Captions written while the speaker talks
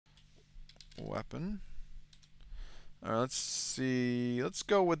weapon. Alright, let's see. Let's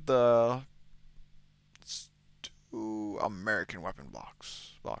go with the... Let's do American weapon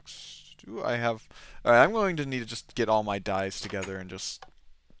blocks. Do I have... Alright, I'm going to need to just get all my dies together and just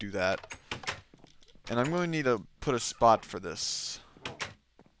do that. And I'm going to need to put a spot for this.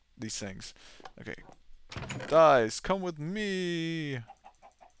 These things. Okay. Dies, come with me!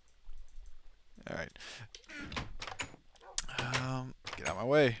 Alright. Get out of my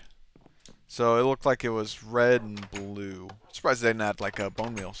way. So it looked like it was red and blue. Surprised they didn't add like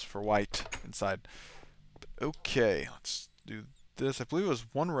bone meals for white inside. But okay, let's do this. I believe it was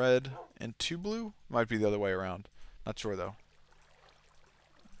 1 red and 2 blue. Might be the other way around. Not sure though.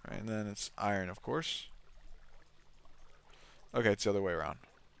 Right, and then it's iron, of course. Okay, it's the other way around.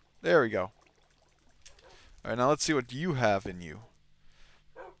 There we go. Alright, now let's see what you have in you.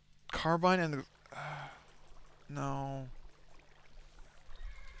 Carbine and the... no.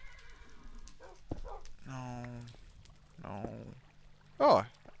 No. No. Oh.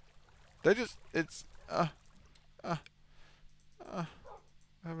 They just... It's... How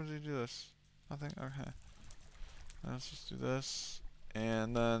would you do this? Nothing? Okay. Let's just do this.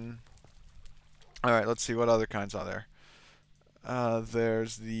 And then... Alright, let's see what other kinds are there.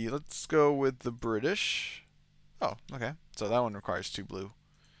 There's the... Let's go with the British. Oh, okay. So that one requires 2 blue.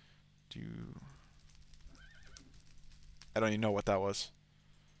 I don't even know what that was.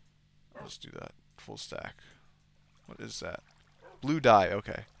 Let's do that. Full stack. What is that? Blue dye,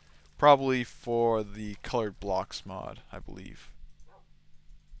 okay. Probably for the colored blocks mod, I believe.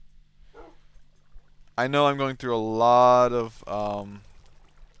 I know I'm going through a lot of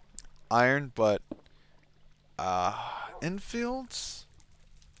iron, but infields?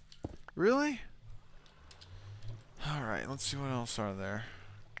 Really? Alright, let's see what else are there.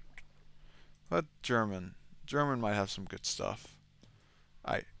 What German? German might have some good stuff.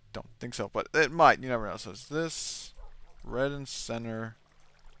 I don't think so, but it might. You never know. So it's this red and center.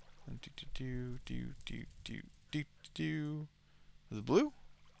 And is it blue?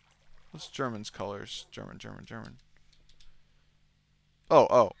 What's German's colors? German.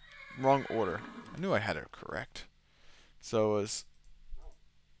 Oh, wrong order. I knew I had it correct. So it was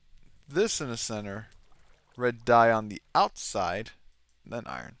this in the center, red dye on the outside, and then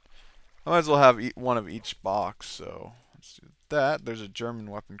iron. I might as well have one of each box, so let's do that. There's a German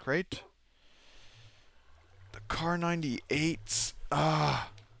weapon crate. The Car 98s.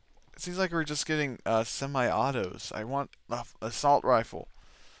 It seems like we're just getting semi-autos. I want an assault rifle.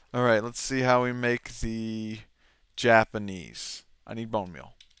 Alright, let's see how we make the Japanese. I need bone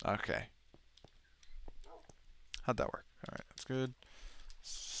meal. Okay. How'd that work? Alright, that's good.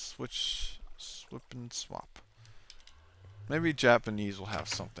 Switch, swip and swap. Maybe Japanese will have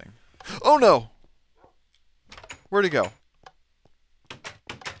something. Oh no! Where'd it go?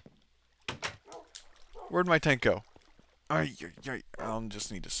 Where'd my tank go? I'll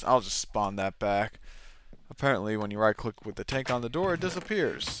just spawn that back. Apparently, when you right-click with the tank on the door, it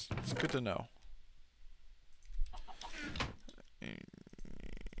disappears. It's good to know.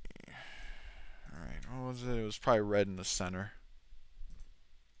 Alright, what was it? It was probably red in the center.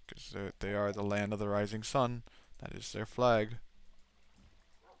 Because they are the land of the rising sun. That is their flag.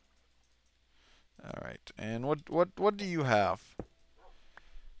 Alright, and what do you have?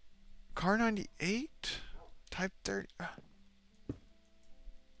 Car 98? Type 30?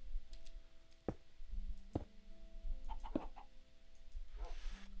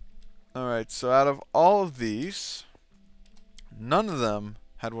 Alright, so out of all of these, none of them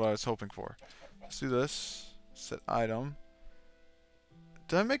had what I was hoping for. Let's do this. Set item.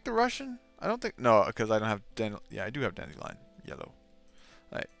 Did I make the Russian? I don't think... No, because I don't have... Yeah, I do have dandelion. Yellow.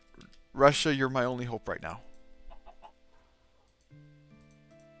 Alright. Russia, you're my only hope right now.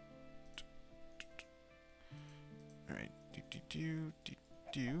 Alright.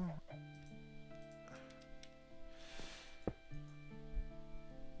 Do.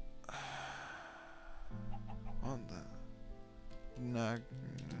 On the... Nag...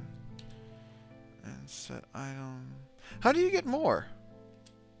 And set item... How do you get more?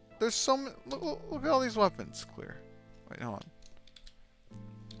 There's so many... Look at all these weapons. Clear. Wait, hold on.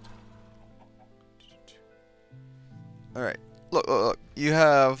 Alright. Look. You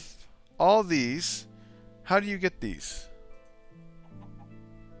have all these. How do you get these?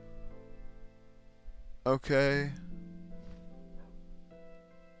 Okay.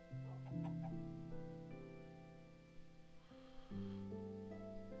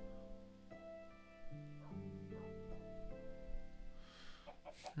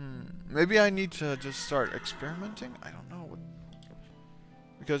 Maybe I need to just start experimenting? I don't know.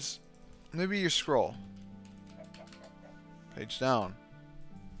 Because maybe you scroll. Page down.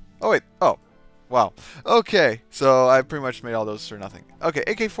 Oh, wait. Oh. Wow. Okay, so I pretty much made all those for nothing. Okay,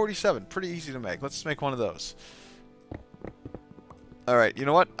 AK-47, pretty easy to make. Let's make one of those. Alright, you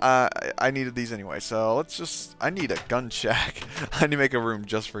know what? I needed these anyway, so let's just... I need a gun shack. I need to make a room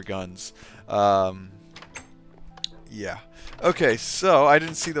just for guns. Yeah. Okay, so I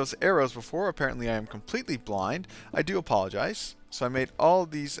didn't see those arrows before. Apparently I am completely blind. I do apologize. So I made all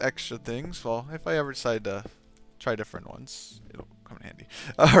these extra things. Well, if I ever decide to try different ones, it'll come in handy.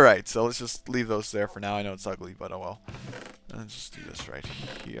 Alright, so let's just leave those there for now. I know it's ugly, but oh well. And just do this right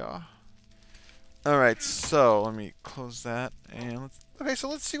here. Alright, so let me close that. And okay, so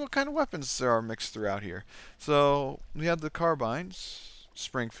let's see what kind of weapons there are mixed throughout here. So we have the carbines,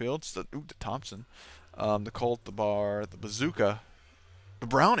 Springfields, the Thompson, the Colt, the Bar, the Bazooka, the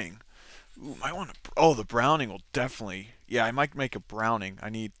Browning. Ooh, I want to. Oh, the Browning will definitely. Yeah, I might make a Browning. I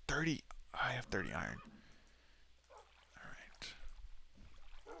need 30. I have 30 iron. Alright.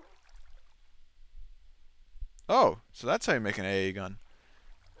 Oh, so that's how you make an AA gun.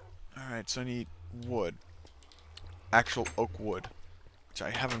 Alright, so I need wood. Actual oak wood. Which I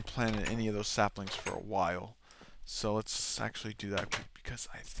haven't planted any of those saplings for a while. So let's actually do that because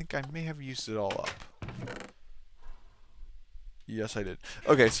I think I may have used it all up. Yes, I did.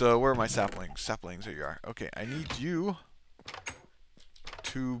 Okay, so where are my saplings? Saplings, there you are. Okay, I need you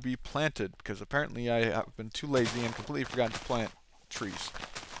to be planted because apparently I have been too lazy and completely forgotten to plant trees.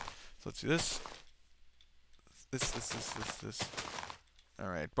 So let's do this. This.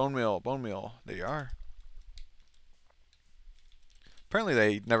 Alright, bone meal. There you are. Apparently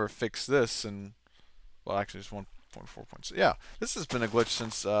they never fixed this and, well, actually it's 1.4 points. Yeah, this has been a glitch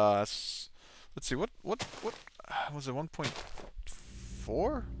since, let's see, what was it,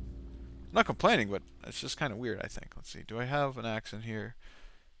 1.4? I'm not complaining, but it's just kind of weird, I think. Let's see, do I have an axe in here?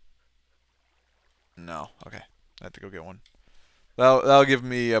 No, okay, I have to go get one. That'll give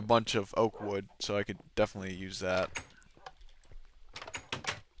me a bunch of oak wood, so I could definitely use that.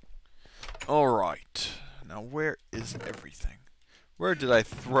 Alright, now where is everything? Where did I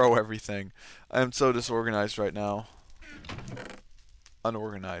throw everything? I am so disorganized right now.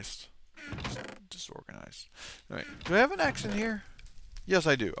 Unorganized. Disorganized. Alright, do I have an axe in here? Yes,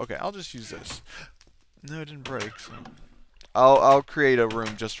 I do. Okay, I'll just use this. No, it didn't break, so... I'll create a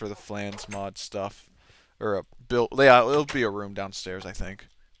room just for the Flans mod stuff. Or a build... Yeah, it'll be a room downstairs, I think.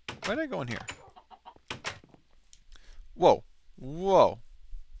 Why did I go in here? Whoa. Whoa.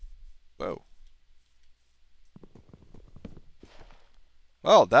 Whoa.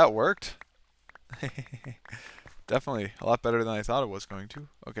 Well, that worked. Definitely a lot better than I thought it was going to.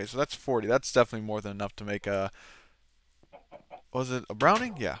 Okay, so that's 40. That's definitely more than enough to make a... Was it a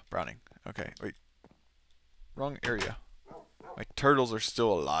Browning? Yeah, Browning. Okay, wait. Wrong area. My turtles are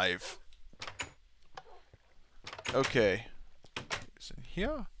still alive. Okay. Is in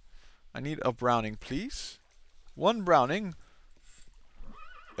here? I need a Browning, please. One Browning.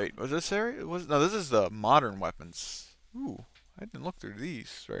 Wait, was this area? No, this is the modern weapons. Ooh, I didn't look through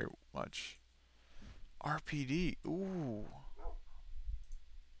these very much. RPD. Ooh.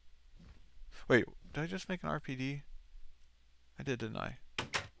 Wait, did I just make an RPD? I did, didn't I?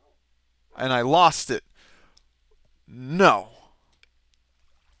 And I lost it. No.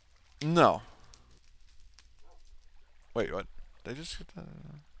 No. Wait, what? Did I just get that?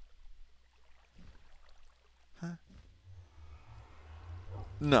 Huh?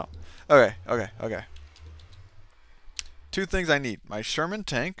 No. Okay. Two things I need. My Sherman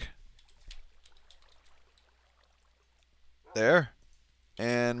tank. There.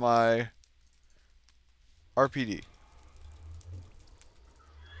 And my RPD.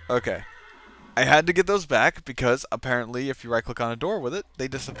 Okay. I had to get those back because apparently if you right click on a door with it, they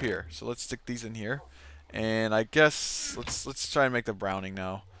disappear. So let's stick these in here. And I guess let's try and make the Browning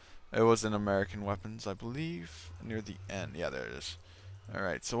now. It was in American Weapons, I believe, near the end. Yeah, there it is.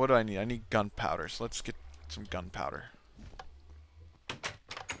 Alright, so what do I need? I need gunpowder. So let's get some gunpowder.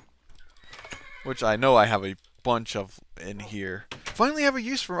 Which I know I have a bunch of in here. Finally have a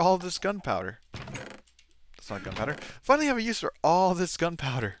use for all this gunpowder. That's not gunpowder. Finally have a use for all this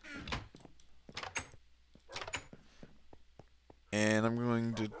gunpowder. And I'm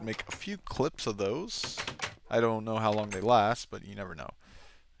going to make a few clips of those. I don't know how long they last, but you never know.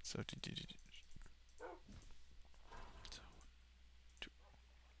 So,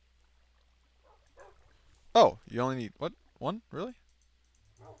 oh, you only need, what? One? Really?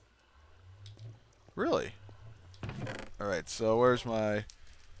 Really? Alright, so where's my...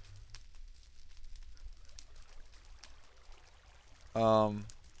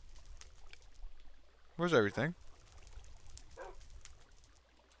 Where's everything?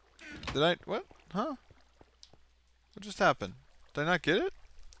 Did I... What? Huh? What just happened? Did I not get it?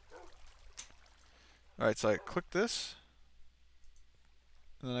 Alright, so I click this,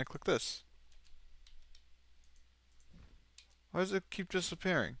 and then I click this. Why does it keep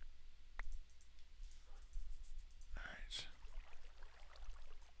disappearing? Alright.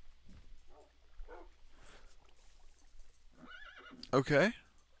 Okay.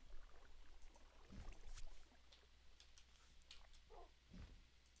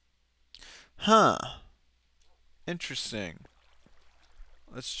 Huh. Interesting.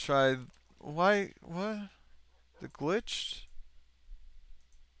 Let's try. Why? What? The glitched?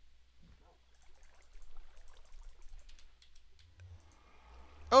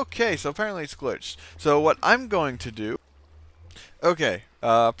 Okay, so apparently it's glitched. So what I'm going to do... Okay,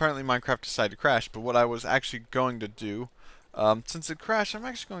 apparently Minecraft decided to crash, but what I was actually going to do... since it crashed, I'm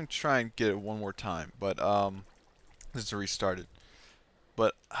actually going to try and get it one more time. But, this is restarted.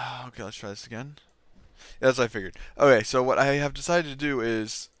 But, okay, let's try this again. Yeah, that's what I figured. Okay, so what I have decided to do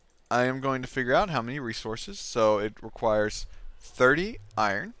is... I am going to figure out how many resources. So it requires 30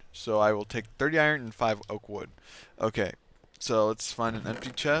 iron. So I will take 30 iron and 5 oak wood. Okay. So let's find an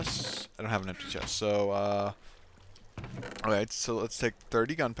empty chest. I don't have an empty chest. So, alright, so let's take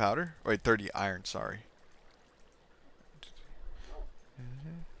 30 gunpowder. Wait, 30 iron, sorry.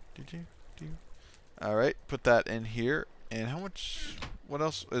 Alright, put that in here. And how much, what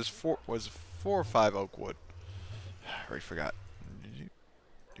else is 4 or 5 oak wood? I already forgot.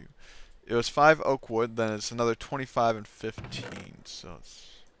 It was 5 oak wood, then it's another 25 and 15. So it's...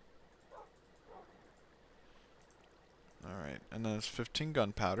 Alright, and then it's 15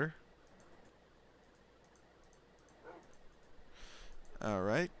 gunpowder.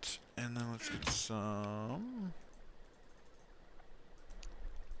 Alright, and then let's get some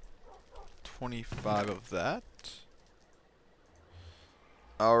 25 of that.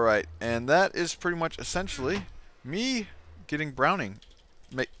 Alright, and that is pretty much essentially me getting browning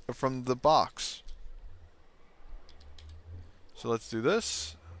from the box. So let's do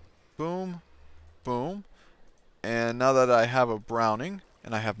this. Boom, boom. And now that I have a browning,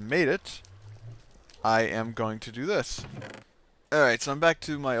 and I have made it, I am going to do this. Alright, so I'm back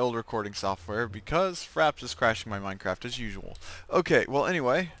to my old recording software because Fraps is crashing my Minecraft as usual. Okay, well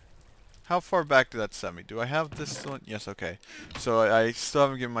anyway, how far back did that set me? Do I have this still in? Yes, okay. So I still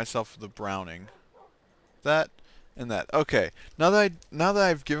haven't given myself the browning. That and that. Okay, now that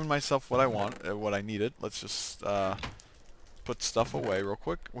I've given myself what I want, what I needed, let's just put stuff away real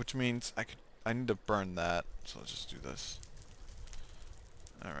quick, which means I need to burn that. So let's just do this.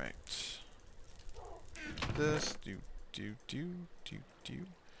 Alright. This, do,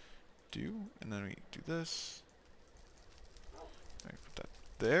 and then we do this. Alright, put that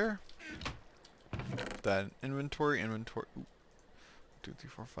there. Put that in inventory, Ooh. 2, 3,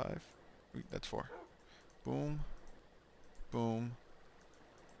 4, 5. Ooh, that's 4. Boom. Boom.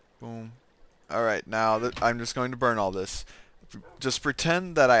 Boom. Alright, now that I'm just going to burn all this. Just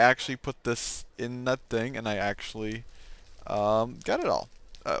pretend that I actually put this in that thing and I actually got it all.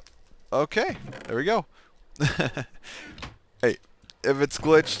 Okay, there we go. Hey, if it's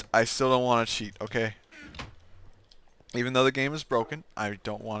glitched, I still don't want to cheat, okay? Even though the game is broken, I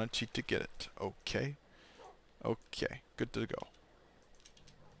don't want to cheat to get it, okay? Okay, good to go.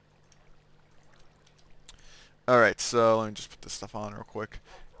 Alright, so let me just put this stuff on real quick.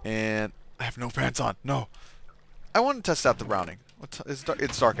 And I have no pants on, no! I want to test out the browning. It's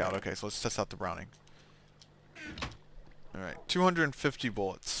dark out, okay, so let's test out the browning. Alright, 250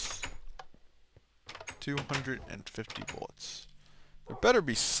 bullets. 250 bullets. There better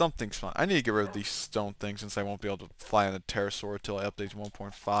be something fun. I need to get rid of these stone things since I won't be able to fly on the pterosaur until I update to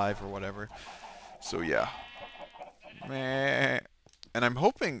 1.5 or whatever. So yeah. Meh. And I'm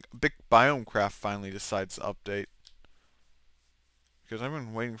hoping Big Buildcraft finally decides to update. Because I've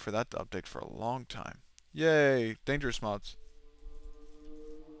been waiting for that to update for a long time. Yay! Dangerous mods.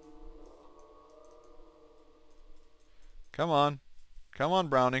 Come on. Come on,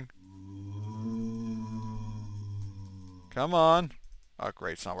 Browning. Come on. Oh,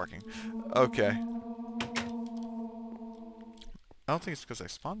 great. It's not working. Okay. I don't think it's because I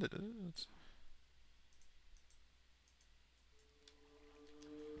spawned it.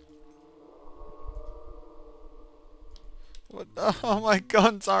 What? Oh, my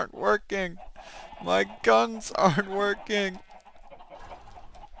guns aren't working. My guns aren't working.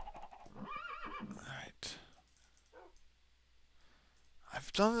 Alright.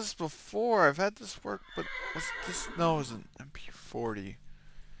 I've done this before. I've had this work, but was this? No, it was an MP40.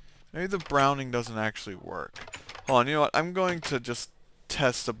 Maybe the browning doesn't actually work. Hold on, you know what? I'm going to just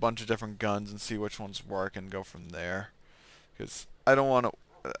test a bunch of different guns and see which ones work and go from there. Because I don't want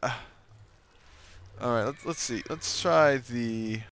to... Alright, let's see. Let's try the...